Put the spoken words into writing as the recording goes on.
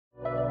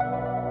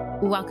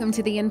Welcome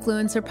to the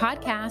Influencer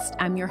Podcast.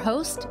 I'm your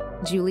host,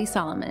 Julie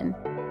Solomon.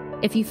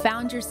 If you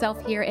found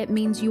yourself here, it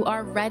means you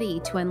are ready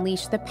to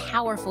unleash the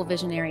powerful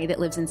visionary that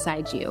lives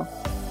inside you,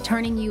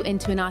 turning you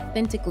into an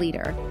authentic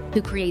leader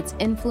who creates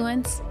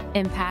influence,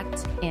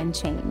 impact, and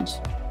change.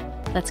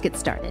 Let's get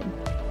started.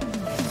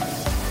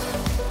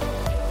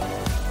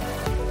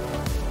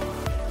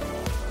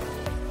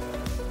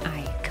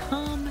 I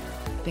come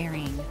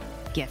bearing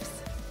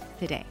gifts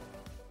today.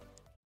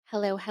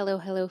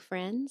 Hello,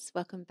 friends.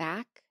 Welcome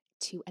back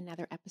to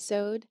another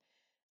episode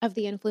of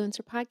the Influencer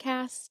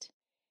Podcast.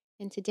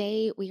 And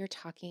today we are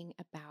talking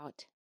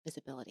about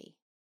visibility,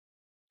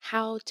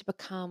 how to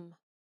become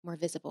more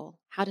visible,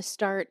 how to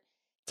start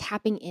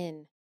tapping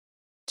in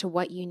to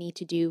what you need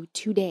to do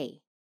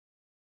today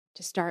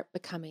to start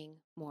becoming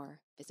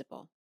more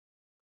visible.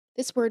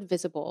 This word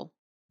visible,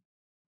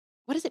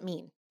 what does it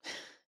mean?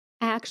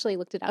 I actually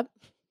looked it up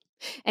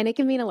and it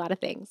can mean a lot of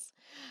things.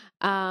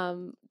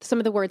 Some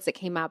of the words that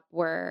came up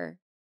were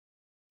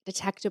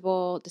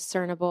detectable,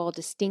 discernible,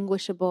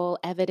 distinguishable,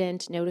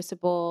 evident,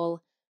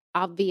 noticeable,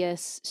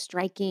 obvious,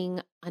 striking,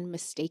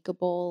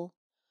 unmistakable.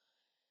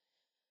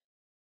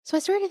 So I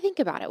started to think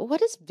about it. Well,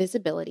 what does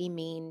visibility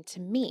mean to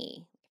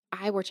me if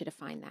I were to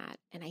define that?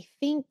 And I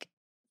think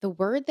the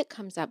word that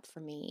comes up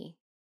for me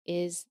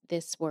is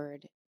this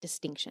word,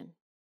 distinction.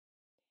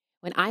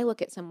 When I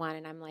look at someone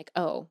and I'm like,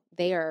 oh,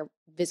 they are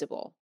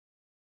visible.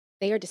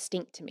 They are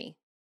distinct to me.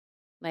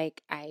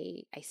 Like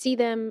I see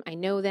them, I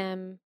know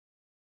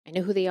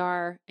who they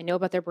are, I know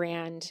about their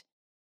brand,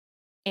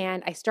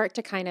 and I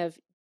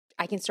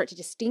can start to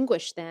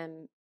distinguish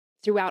them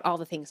throughout all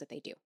the things that they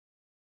do.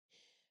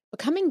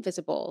 Becoming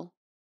visible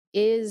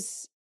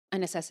is a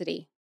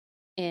necessity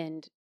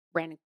in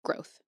brand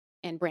growth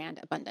and brand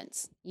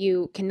abundance.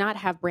 You cannot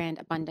have brand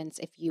abundance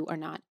if you are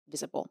not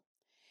visible.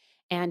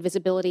 And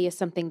visibility is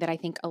something that I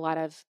think a lot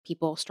of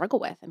people struggle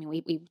with. I mean,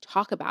 we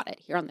talk about it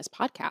here on this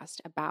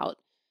podcast about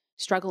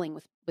struggling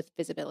with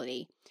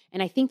visibility.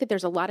 And I think that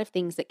there's a lot of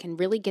things that can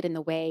really get in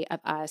the way of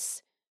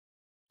us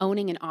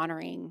owning and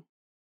honoring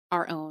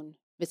our own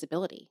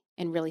visibility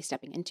and really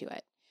stepping into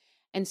it.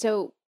 And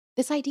so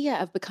this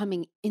idea of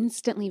becoming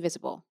instantly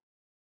visible,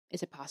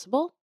 is it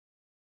possible?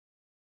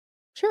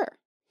 Sure.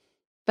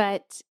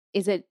 But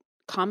is it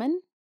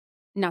common?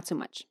 Not so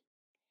much.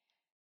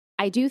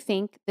 I do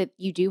think that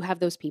you do have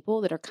those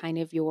people that are kind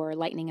of your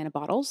lightning in a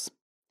bottles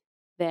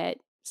that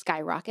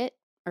skyrocket,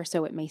 or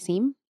so it may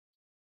seem.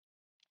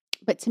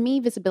 But to me,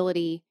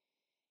 visibility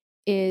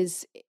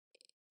it's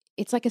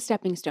like a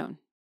stepping stone.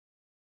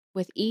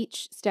 With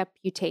each step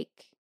you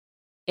take,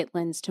 it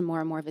lends to more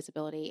and more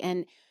visibility.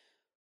 And,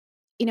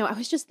 I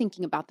was just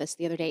thinking about this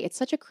the other day. It's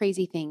such a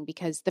crazy thing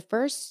because the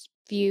first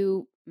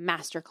few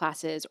master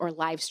classes or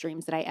live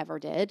streams that I ever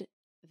did,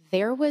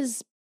 there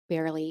was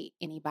barely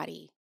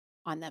anybody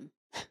on them.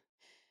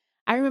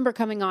 I remember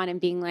coming on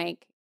and being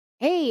like,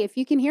 hey, if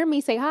you can hear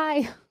me, say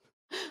hi.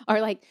 Or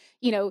like,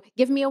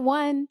 give me a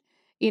 1,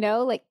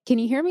 like, can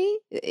you hear me?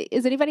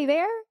 Is anybody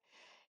there?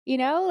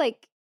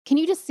 Like, can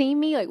you just see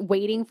me like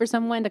waiting for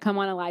someone to come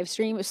on a live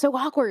stream? It was so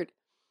awkward.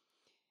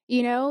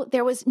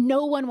 There was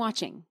no one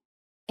watching.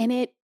 And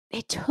it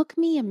took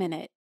me a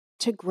minute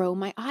to grow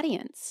my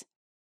audience.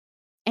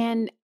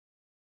 And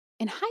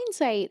in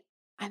hindsight,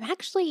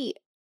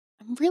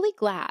 I'm really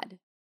glad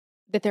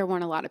that there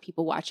weren't a lot of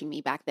people watching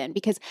me back then,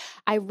 because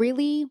I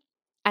really,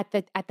 at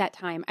that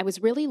time, I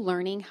was really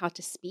learning how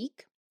to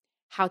speak,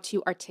 how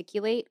to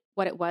articulate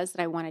what it was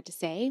that I wanted to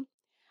say.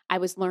 I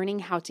was learning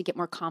how to get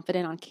more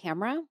confident on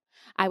camera.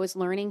 I was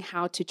learning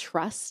how to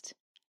trust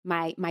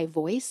my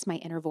voice, my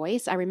inner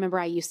voice. I remember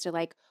I used to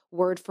like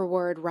word for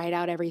word write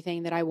out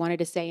everything that I wanted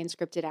to say and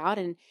script it out.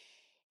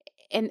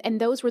 And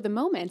those were the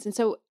moments. And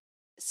so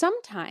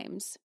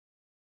sometimes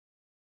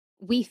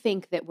we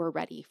think that we're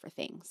ready for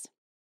things.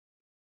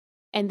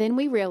 And then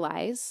we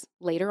realize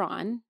later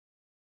on,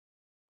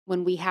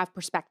 when we have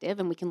perspective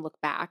and we can look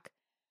back,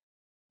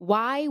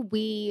 why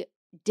we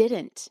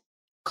didn't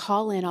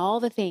call in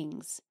all the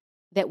things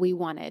that we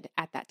wanted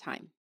at that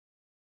time.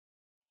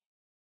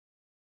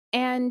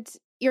 And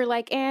you're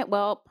like,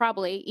 well,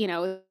 probably,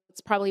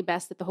 it's probably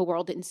best that the whole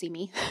world didn't see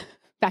me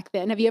back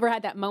then. Have you ever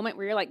had that moment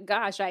where you're like,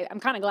 gosh, I'm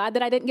kind of glad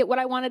that I didn't get what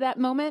I wanted at that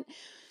moment?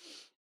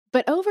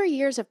 But over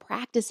years of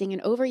practicing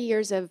and over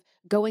years of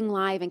going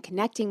live and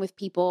connecting with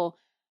people,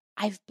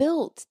 I've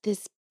built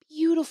this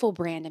beautiful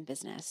brand and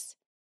business.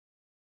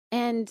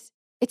 And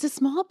it's a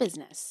small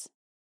business.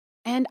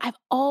 And I've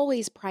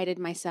always prided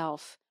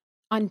myself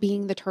on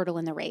being the turtle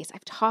in the race.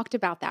 I've talked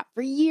about that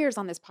for years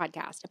on this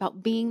podcast,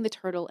 about being the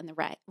turtle in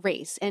the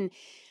race. And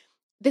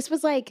this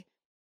was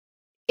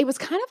it was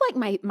kind of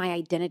like my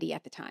identity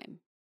at the time.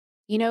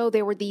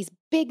 There were these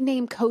big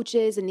name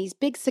coaches and these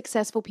big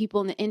successful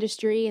people in the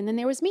industry. And then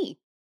there was me,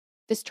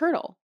 this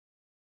turtle,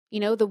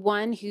 the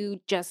one who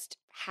just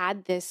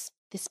had this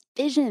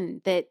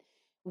vision that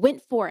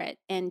went for it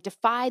and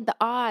defied the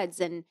odds.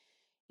 And,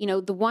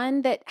 the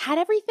one that had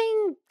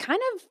everything kind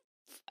of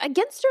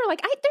against her.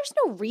 Like, there's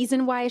no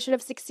reason why I should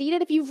have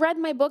succeeded. If you've read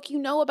my book, you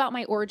know about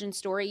my origin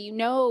story. You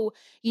know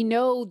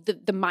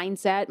the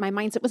mindset. My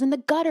mindset was in the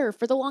gutter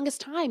for the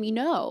longest time,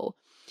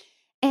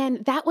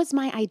 And that was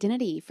my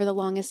identity for the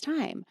longest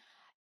time.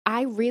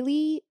 I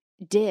really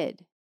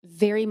did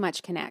very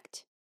much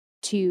connect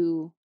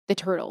to the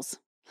turtles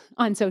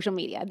on social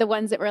media, the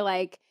ones that were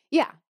like,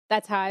 yeah,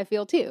 that's how I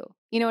feel too.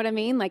 You know what I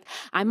mean? Like,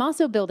 I'm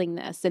also building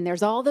this, and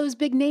there's all those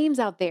big names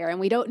out there, and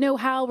we don't know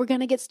how we're going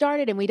to get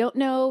started, and we don't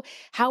know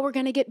how we're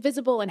going to get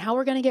visible and how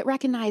we're going to get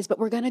recognized, but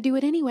we're going to do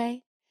it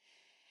anyway.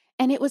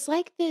 And it was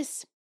like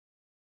this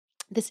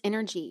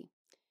energy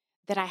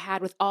that I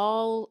had with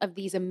all of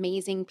these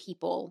amazing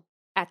people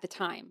at the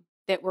time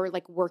that were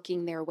like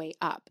working their way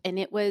up. And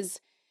it was,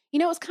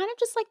 it was kind of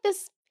just like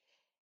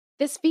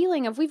this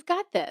feeling of, we've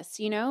got this,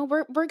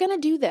 we're going to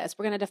do this.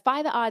 We're going to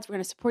defy the odds. We're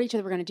going to support each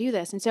other. We're going to do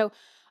this. And so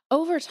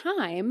over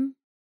time,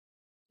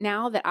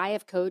 now that I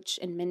have coached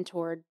and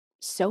mentored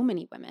so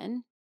many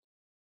women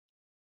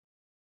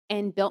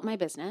and built my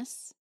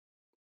business,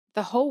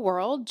 the whole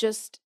world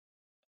just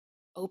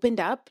opened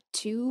up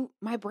to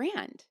my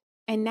brand.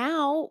 And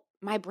now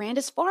my brand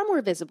is far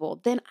more visible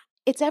than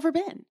it's ever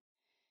been.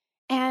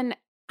 And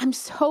I'm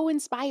so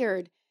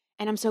inspired,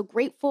 and I'm so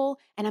grateful,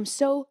 and I'm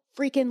so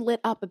freaking lit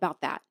up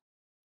about that.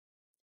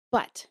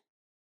 But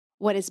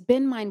what has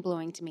been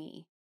mind-blowing to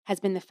me has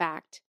been the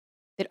fact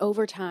that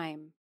over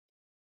time,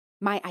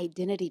 my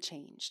identity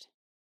changed.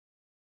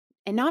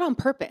 And not on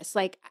purpose.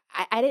 Like,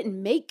 I didn't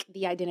make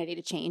the identity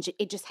to change.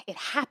 It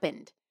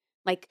happened.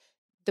 Like,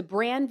 the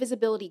brand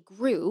visibility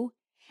grew,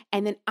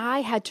 and then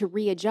I had to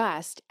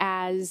readjust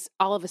as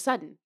all of a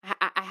sudden.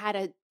 I had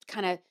to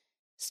kind of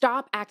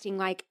stop acting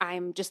like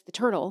I'm just the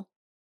turtle.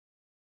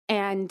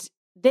 And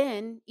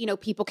then,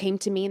 people came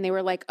to me and they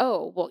were like,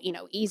 oh, well,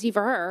 easy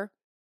for her.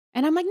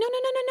 And I'm like, no.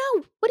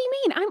 What do you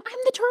mean? I'm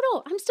the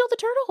turtle. I'm still the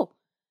turtle.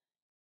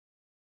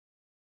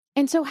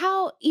 And so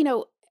how,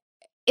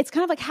 it's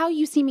kind of like how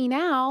you see me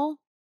now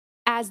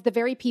as the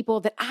very people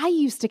that I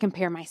used to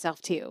compare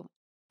myself to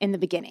in the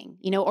beginning,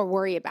 or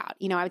worry about.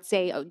 I would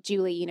say, oh,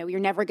 Julie, you're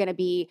never going to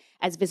be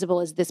as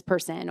visible as this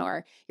person,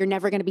 or you're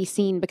never going to be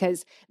seen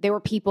because there were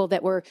people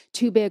that were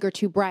too big or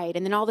too bright.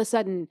 And then all of a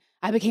sudden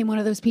I became one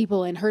of those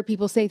people and heard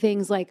people say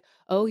things like,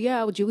 oh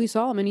yeah, well, Julie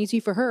Solomon,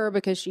 easy for her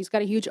because she's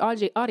got a huge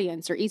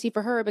audience, or easy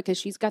for her because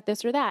she's got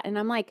this or that. And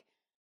I'm like,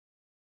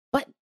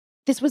 but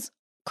this was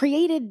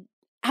created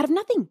out of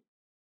nothing,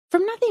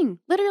 from nothing,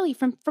 literally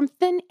from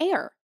thin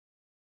air.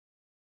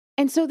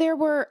 And so there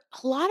were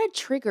a lot of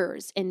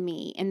triggers in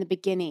me in the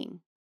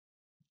beginning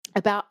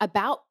about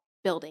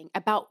building,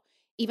 about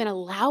even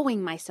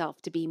allowing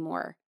myself to be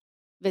more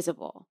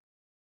visible,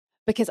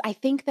 because I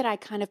think that I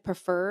kind of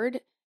preferred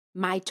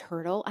my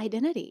turtle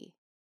identity.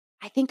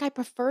 I think I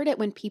preferred it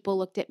when people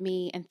looked at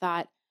me and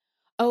thought,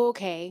 oh,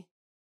 okay,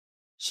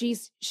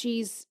 she's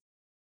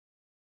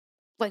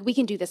like, we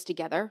can do this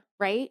together,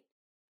 right?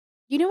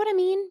 You know what I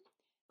mean?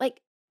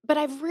 Like, but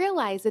I've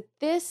realized that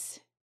this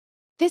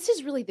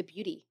is really the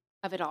beauty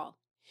of it all,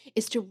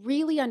 is to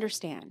really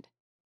understand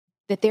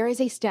that there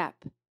is a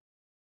step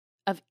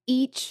of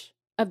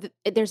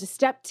there's a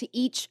step to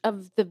each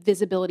of the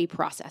visibility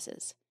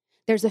processes.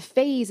 There's a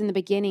phase in the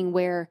beginning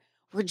where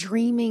we're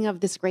dreaming of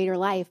this greater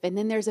life. And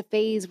then there's a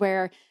phase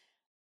where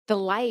the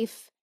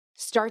life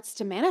starts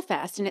to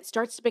manifest and it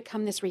starts to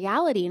become this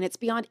reality, and it's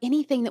beyond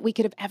anything that we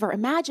could have ever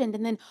imagined.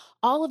 And then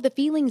all of the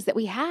feelings that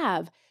we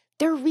have,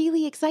 they're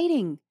really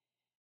exciting.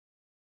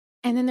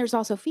 And then there's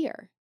also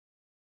fear.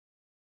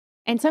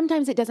 And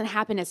sometimes it doesn't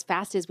happen as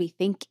fast as we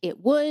think it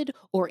would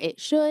or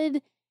it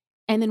should.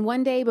 And then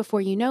one day,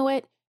 before you know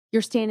it,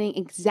 you're standing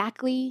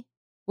exactly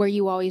where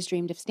you always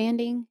dreamed of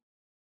standing.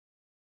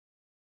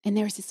 And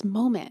there's this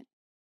moment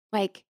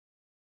like,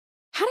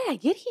 how did I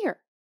get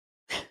here?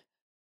 How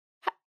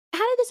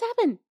did this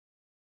happen?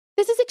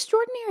 This is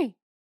extraordinary.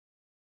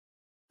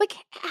 Like,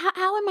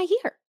 how am I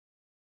here?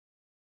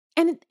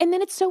 And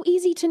then it's so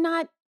easy to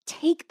not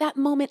take that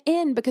moment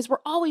in because we're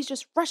always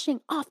just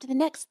rushing off to the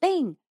next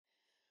thing.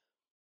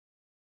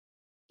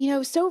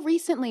 So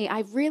recently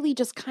I've really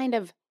just kind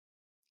of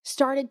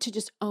started to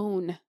just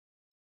own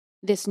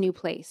this new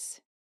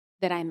place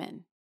that I'm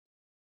in.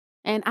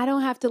 And I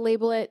don't have to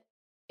label it,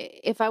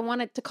 if I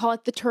wanted to call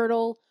it the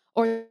turtle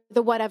or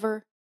the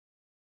whatever.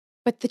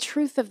 But the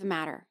truth of the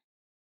matter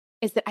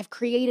is that I've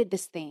created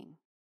this thing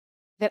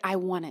that I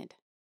wanted.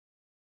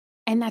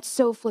 And that's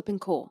so flippin'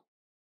 cool.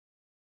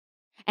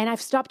 And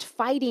I've stopped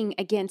fighting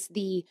against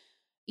the,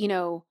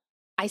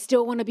 I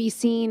still want to be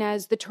seen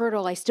as the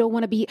turtle. I still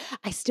want to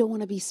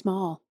be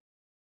small.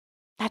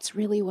 That's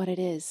really what it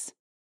is.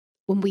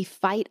 When we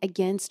fight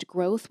against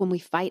growth, when we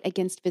fight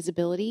against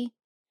visibility,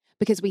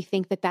 because we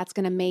think that that's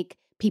going to make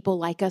people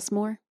like us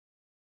more,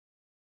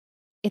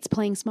 it's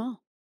playing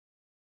small.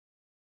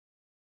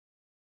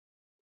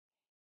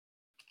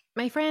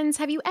 My friends,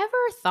 have you ever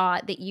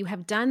thought that you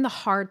have done the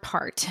hard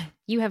part?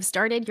 You have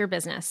started your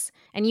business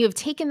and you have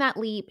taken that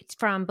leap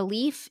from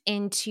belief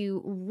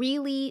into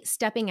really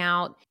stepping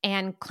out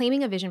and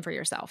claiming a vision for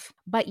yourself.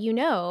 But you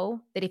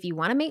know that if you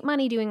want to make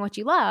money doing what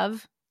you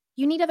love,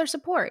 you need other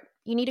support.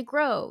 You need to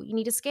grow. You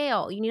need to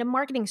scale. You need a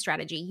marketing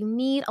strategy. You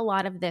need a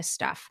lot of this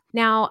stuff.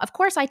 Now, of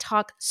course, I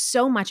talk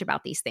so much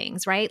about these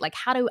things, right? Like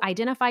how to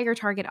identify your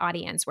target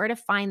audience, where to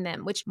find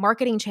them, which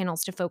marketing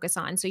channels to focus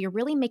on. So you're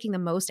really making the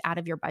most out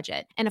of your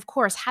budget. And of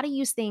course, how to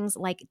use things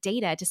like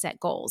data to set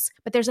goals.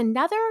 But there's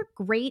another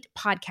great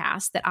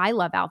podcast that I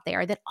love out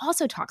there that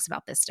also talks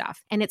about this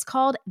stuff. And it's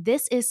called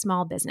This is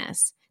Small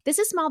Business. This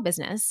is Small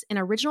Business, an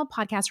original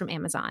podcast from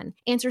Amazon,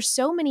 answers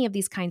so many of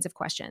these kinds of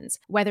questions.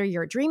 Whether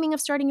you're dreaming of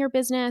starting your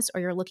business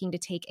or you're looking to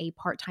take a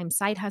part-time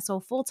side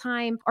hustle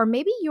full-time, or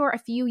maybe you're a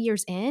few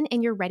years in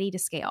and you're ready to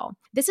scale.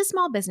 This is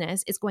Small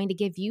Business is going to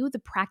give you the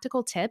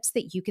practical tips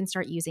that you can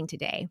start using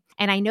today.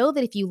 And I know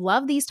that if you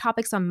love these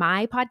topics on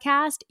my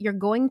podcast, you're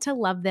going to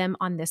love them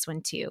on this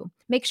one too.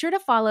 Make sure to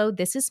follow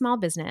This is Small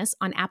Business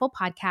on Apple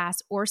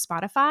Podcasts or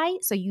Spotify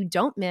so you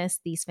don't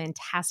miss these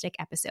fantastic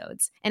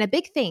episodes. And a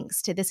big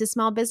thanks to This is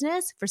Small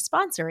Business for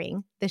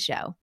sponsoring the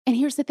show. And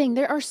here's the thing,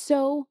 there are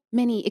so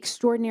many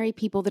extraordinary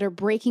people that are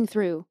breaking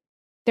through.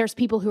 There's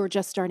people who are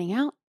just starting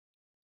out.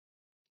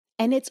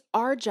 And it's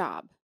our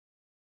job,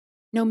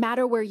 no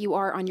matter where you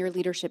are on your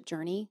leadership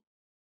journey,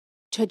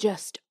 to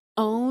just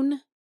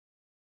own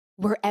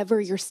wherever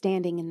you're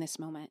standing in this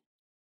moment.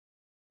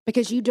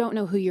 Because you don't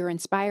know who you're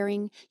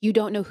inspiring. You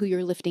don't know who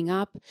you're lifting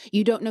up.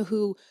 You don't know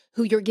who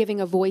you're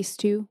giving a voice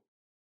to.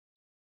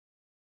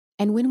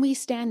 And when we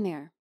stand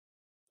there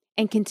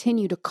and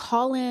continue to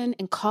call in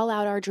and call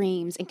out our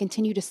dreams and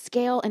continue to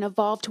scale and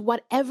evolve to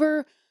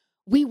whatever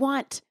we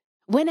want,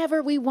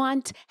 whenever we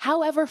want,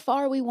 however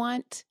far we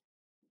want,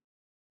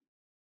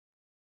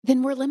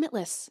 then we're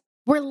limitless.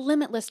 We're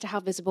limitless to how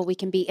visible we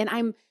can be.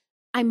 And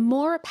I'm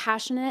more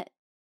passionate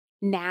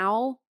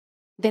now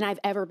than I've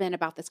ever been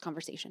about this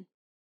conversation,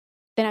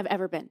 than I've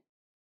ever been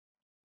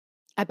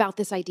about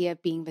this idea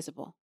of being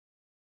visible.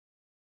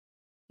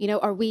 You know,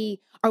 are we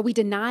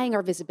denying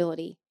our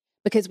visibility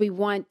because we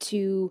want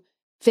to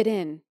fit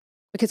in,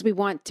 because we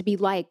want to be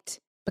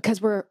liked,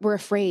 because we're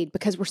afraid,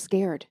 because we're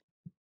scared?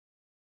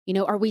 You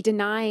know, are we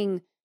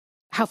denying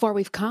how far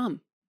we've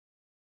come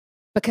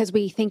because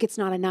we think it's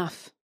not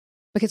enough,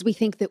 because we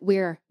think that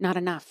we're not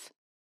enough?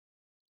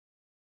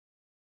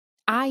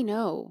 I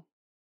know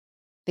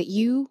that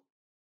you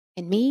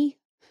and me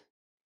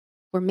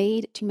were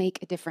made to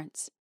make a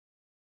difference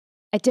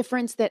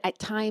that at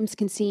times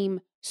can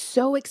seem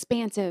so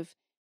expansive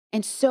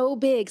and so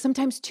big,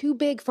 sometimes too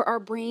big for our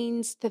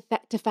brains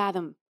to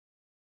fathom.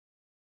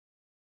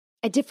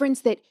 A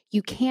difference that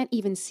you can't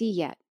even see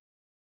yet,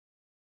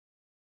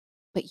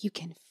 but you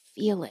can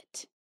feel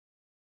it.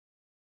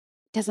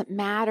 Doesn't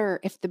matter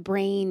if the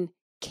brain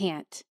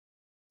can't,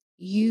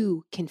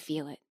 you can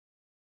feel it.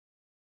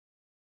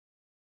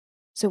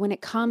 So when it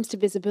comes to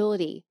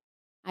visibility,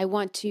 I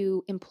want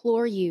to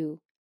implore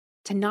you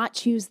to not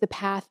choose the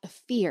path of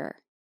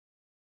fear,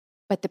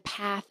 but the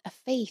path of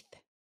faith,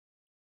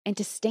 and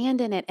to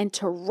stand in it and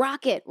to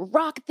rock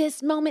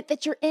this moment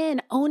that you're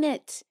in, own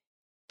it.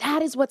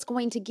 That is what's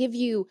going to give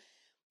you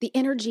the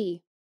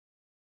energy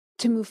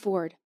to move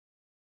forward.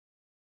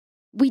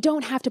 We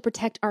don't have to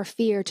protect our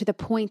fear to the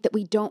point that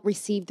we don't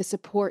receive the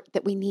support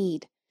that we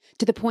need,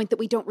 to the point that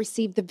we don't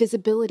receive the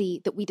visibility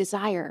that we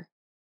desire.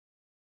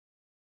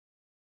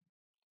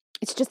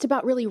 It's just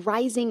about really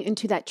rising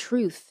into that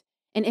truth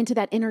and into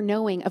that inner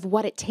knowing of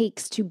what it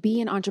takes to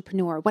be an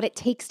entrepreneur, what it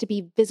takes to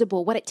be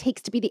visible, what it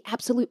takes to be the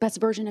absolute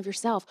best version of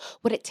yourself,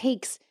 what it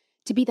takes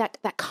to be that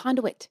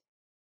conduit,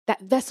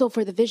 that vessel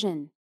for the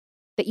vision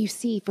that you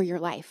see for your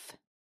life.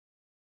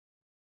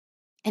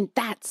 And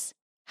that's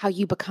how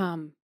you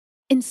become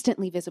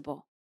instantly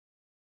visible.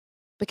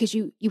 Because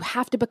you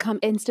have to become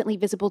instantly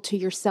visible to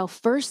yourself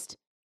first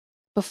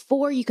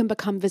before you can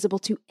become visible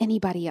to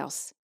anybody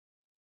else.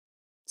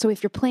 So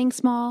if you're playing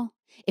small,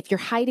 if you're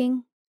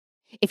hiding,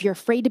 if you're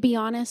afraid to be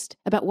honest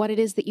about what it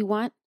is that you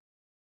want,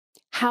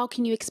 how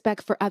can you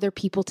expect for other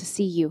people to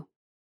see you,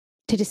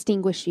 to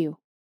distinguish you?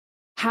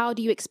 How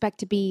do you expect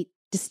to be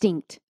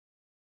distinct?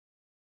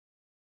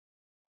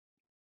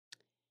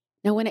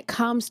 Now, when it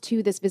comes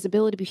to this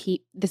visibility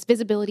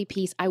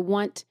piece, I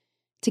want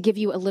to give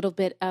you a little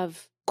bit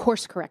of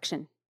course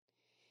correction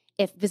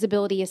if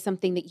visibility is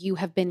something that you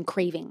have been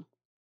craving.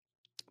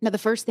 Now, the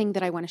first thing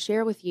that I want to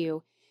share with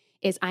you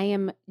is I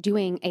am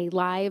doing a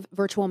live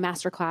virtual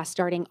masterclass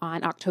starting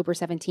on October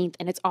 17th,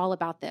 and it's all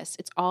about this.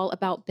 It's all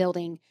about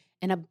building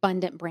an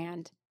abundant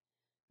brand,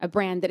 a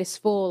brand that is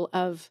full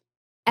of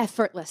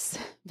effortless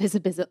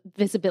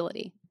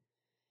visibility.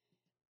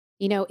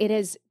 You know, it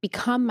has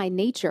become my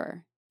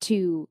nature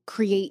to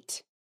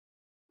create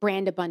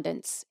brand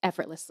abundance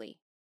effortlessly.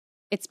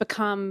 It's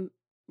become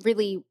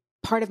really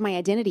part of my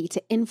identity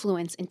to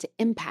influence and to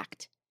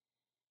impact.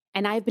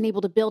 And I've been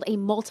able to build a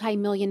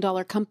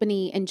multi-million-dollar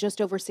company in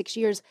just over 6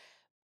 years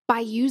by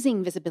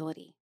using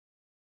visibility.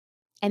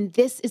 And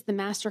this is the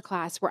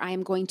masterclass where I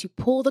am going to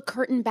pull the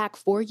curtain back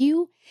for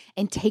you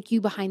and take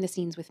you behind the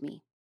scenes with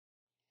me.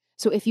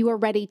 So if you are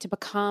ready to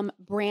become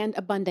brand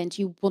abundant,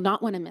 you will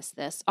not want to miss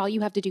this. All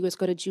you have to do is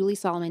go to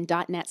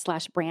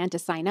juliesolomon.net/brand to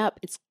sign up.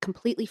 It's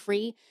completely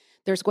free.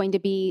 There's going to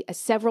be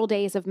several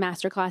days of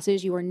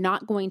masterclasses. You are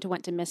not going to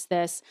want to miss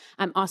this.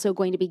 I'm also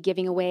going to be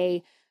giving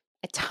away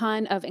a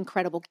ton of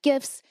incredible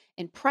gifts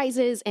and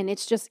prizes. And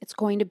it's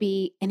going to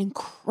be an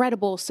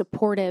incredible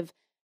supportive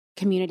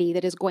community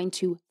that is going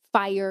to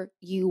fire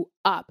you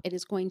up. It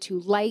is going to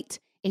light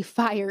a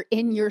fire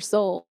in your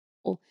soul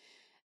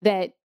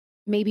that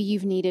maybe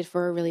you've needed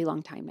for a really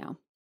long time now.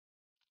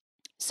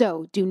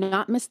 So do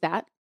not miss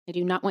that. I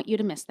do not want you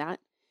to miss that.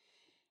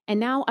 And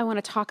now I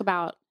want to talk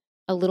about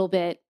a little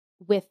bit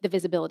with the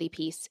visibility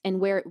piece and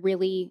where it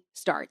really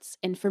starts.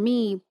 And for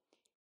me,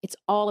 it's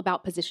all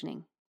about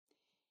positioning.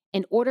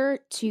 In order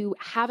to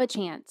have a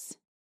chance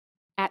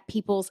at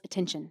people's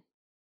attention,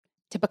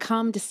 to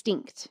become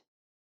distinct,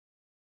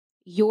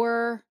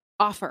 your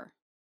offer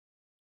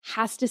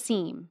has to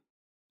seem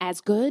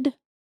as good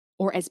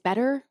or as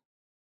better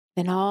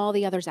than all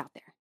the others out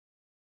there.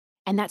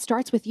 And that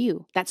starts with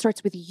you. That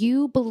starts with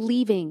you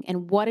believing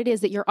in what it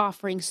is that you're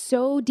offering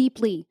so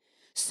deeply,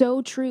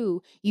 so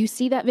true. You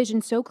see that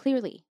vision so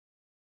clearly.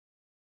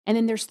 And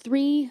then there's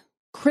 3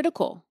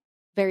 critical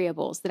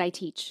variables that I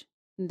teach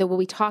that we'll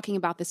be talking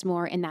about this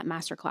more in that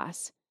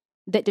masterclass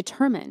that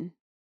determine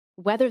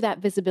whether that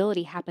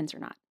visibility happens or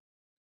not.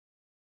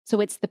 So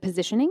it's the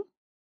positioning,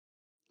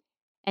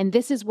 and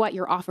this is what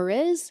your offer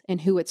is and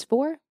who it's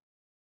for.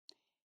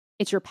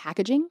 It's your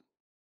packaging.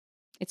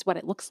 It's what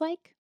it looks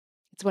like.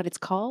 It's what it's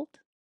called.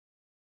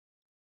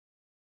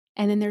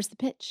 And then there's the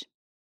pitch,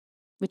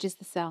 which is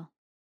the sell.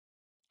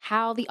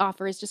 How the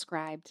offer is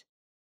described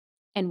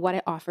and what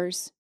it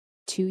offers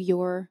to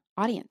your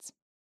audience.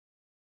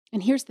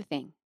 And here's the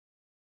thing.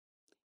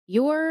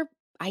 Your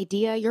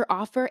idea, your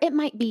offer, it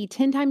might be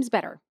 10 times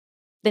better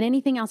than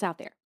anything else out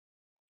there.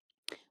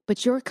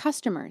 But your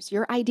customers,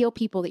 your ideal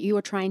people that you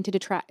are trying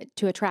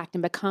to attract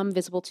and become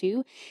visible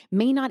to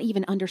may not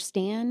even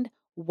understand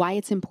why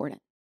it's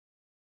important.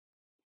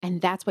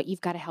 And that's what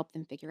you've got to help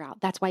them figure out.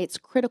 That's why it's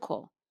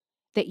critical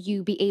that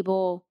you be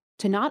able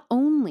to not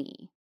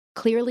only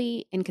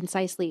clearly and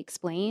concisely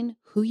explain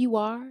who you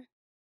are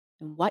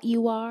and what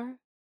you are,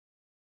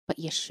 but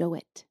you show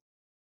it.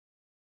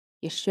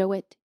 You show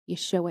it, you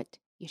show it,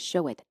 you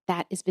show it.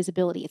 That is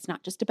visibility. It's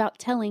not just about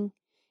telling,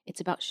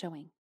 it's about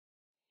showing.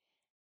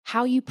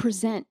 How you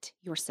present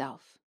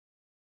yourself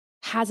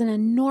has an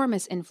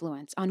enormous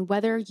influence on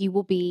whether you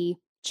will be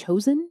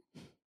chosen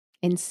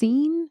and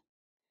seen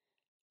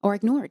or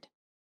ignored.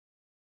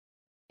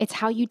 It's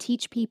how you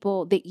teach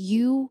people that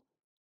you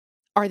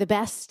are the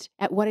best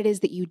at what it is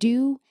that you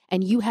do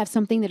and you have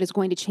something that is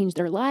going to change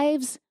their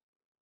lives.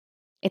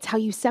 It's how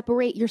you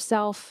separate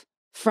yourself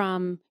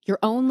from your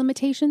own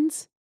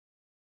limitations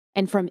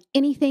and from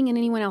anything and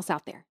anyone else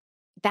out there.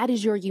 That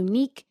is your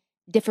unique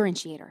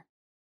differentiator.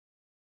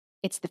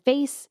 It's the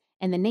face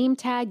and the name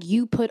tag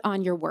you put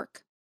on your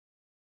work.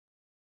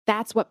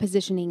 That's what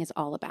positioning is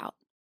all about.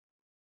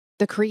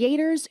 The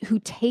creators who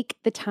take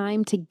the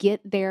time to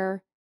get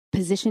their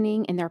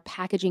positioning and their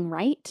packaging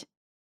right,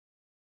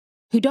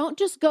 who don't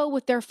just go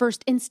with their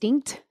first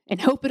instinct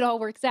and hope it all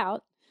works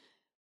out,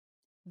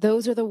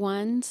 those are the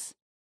ones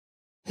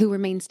who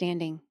remain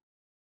standing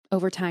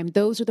over time.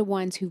 Those are the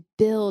ones who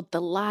build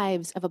the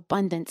lives of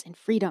abundance and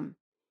freedom.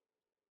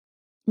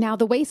 Now,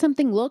 the way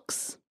something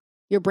looks,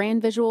 your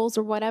brand visuals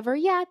or whatever,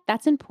 yeah,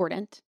 that's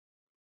important.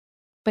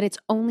 But it's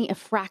only a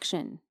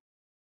fraction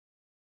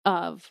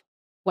of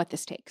what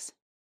this takes.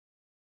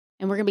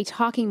 And we're going to be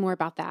talking more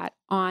about that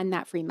on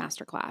that free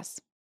masterclass.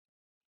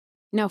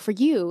 Now, for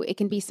you, it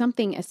can be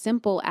something as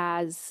simple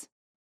as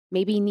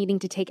maybe needing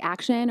to take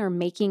action or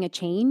making a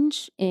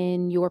change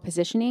in your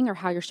positioning or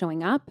how you're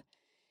showing up.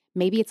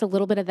 Maybe it's a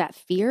little bit of that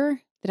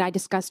fear that I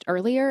discussed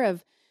earlier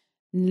of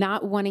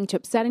not wanting to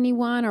upset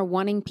anyone or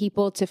wanting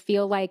people to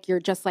feel like you're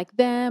just like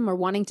them or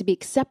wanting to be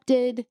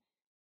accepted.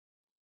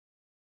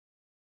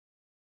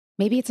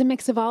 Maybe it's a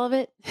mix of all of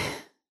it.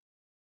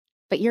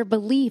 But your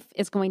belief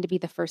is going to be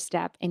the first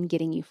step in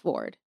getting you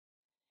forward.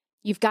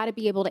 You've got to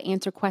be able to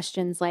answer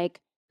questions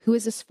like, who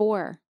is this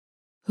for?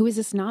 Who is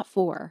this not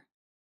for?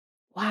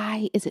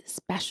 Why is it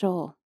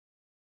special?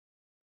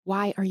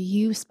 Why are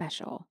you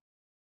special?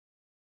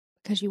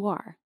 Because you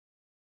are.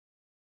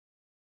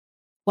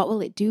 What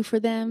will it do for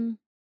them?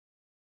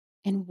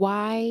 And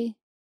why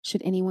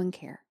should anyone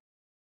care?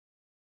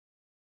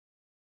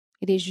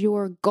 It is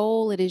your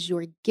goal, it is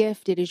your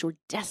gift, it is your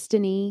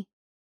destiny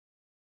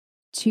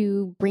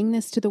to bring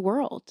this to the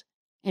world.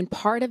 And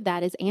part of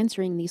that is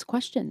answering these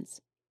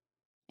questions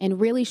and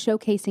really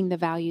showcasing the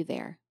value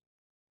there.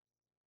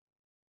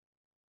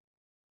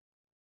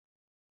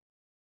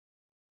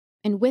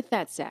 And with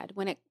that said,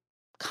 when it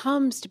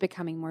comes to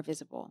becoming more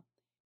visible,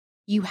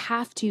 you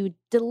have to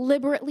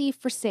deliberately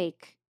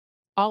forsake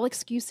all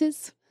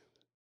excuses,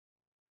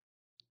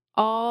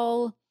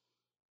 all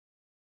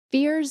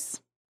fears.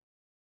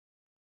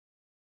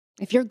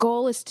 If your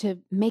goal is to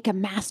make a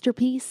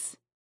masterpiece,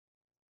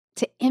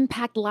 to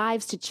impact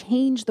lives, to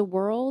change the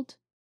world,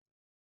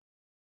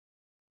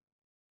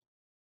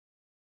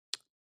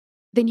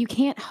 then you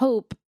can't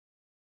hope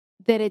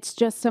that it's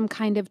just some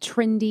kind of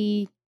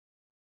trendy,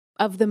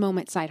 of the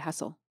moment side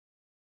hustle.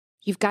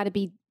 You've got to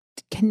be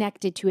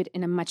connected to it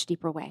in a much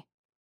deeper way.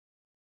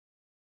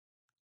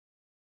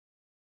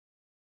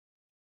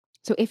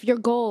 So if your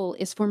goal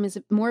is for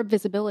more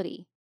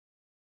visibility,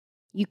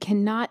 you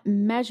cannot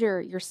measure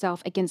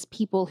yourself against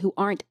people who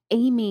aren't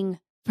aiming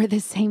for the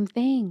same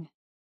thing.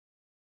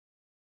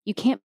 You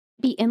can't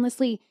be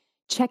endlessly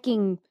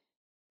checking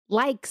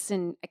likes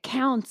and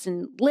accounts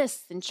and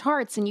lists and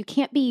charts, and you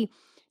can't be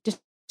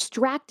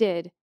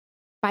distracted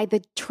by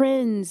the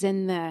trends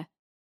and the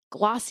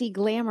glossy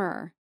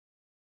glamour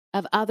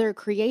of other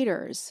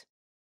creators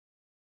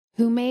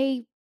who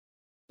may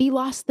be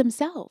lost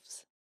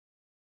themselves.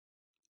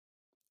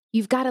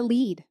 You've got to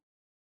lead.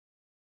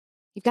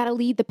 You've got to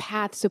lead the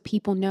path so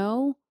people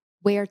know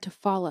where to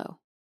follow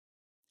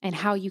and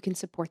how you can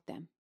support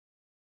them.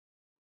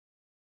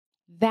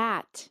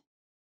 That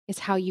is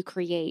how you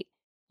create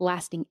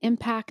lasting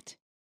impact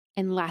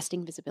and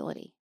lasting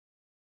visibility.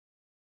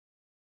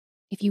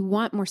 If you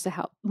want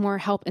more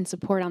help and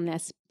support on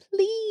this,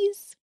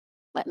 please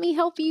let me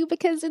help you,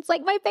 because it's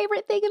like my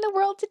favorite thing in the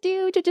world to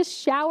do, to just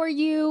shower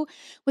you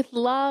with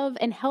love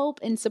and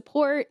help and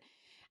support.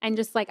 And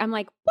just like, I'm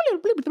like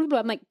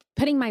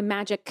putting my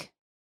magic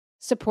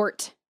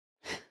support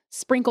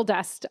sprinkle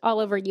dust all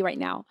over you right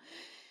now.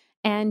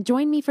 And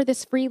join me for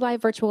this free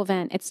live virtual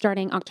event. It's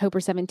starting October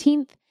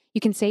 17th. You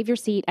can save your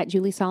seat at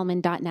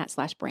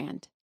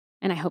juliesolomon.net/brand.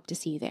 And I hope to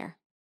see you there.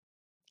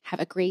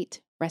 Have a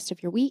great rest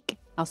of your week.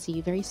 I'll see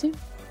you very soon.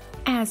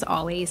 As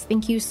always,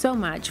 thank you so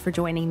much for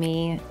joining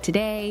me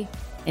today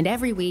and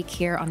every week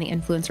here on the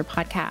Influencer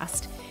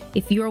Podcast.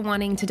 If you're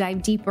wanting to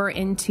dive deeper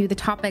into the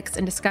topics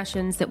and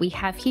discussions that we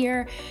have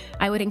here,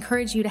 I would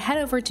encourage you to head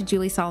over to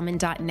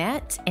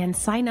juliesolomon.net and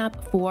sign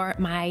up for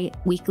my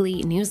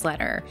weekly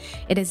newsletter.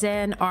 It is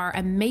in our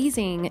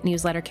amazing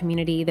newsletter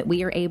community that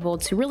we are able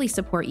to really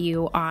support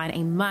you on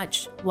a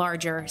much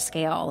larger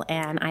scale.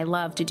 And I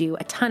love to do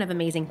a ton of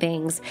amazing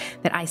things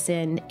that I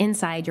send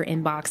inside your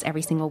inbox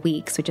every single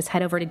week. So just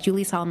head over to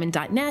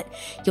juliesolomon.net.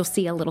 You'll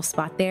see a little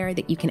spot there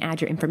that you can add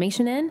your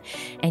information in,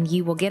 and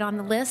you will get on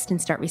the list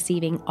and start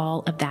receiving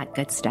all of that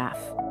good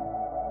stuff.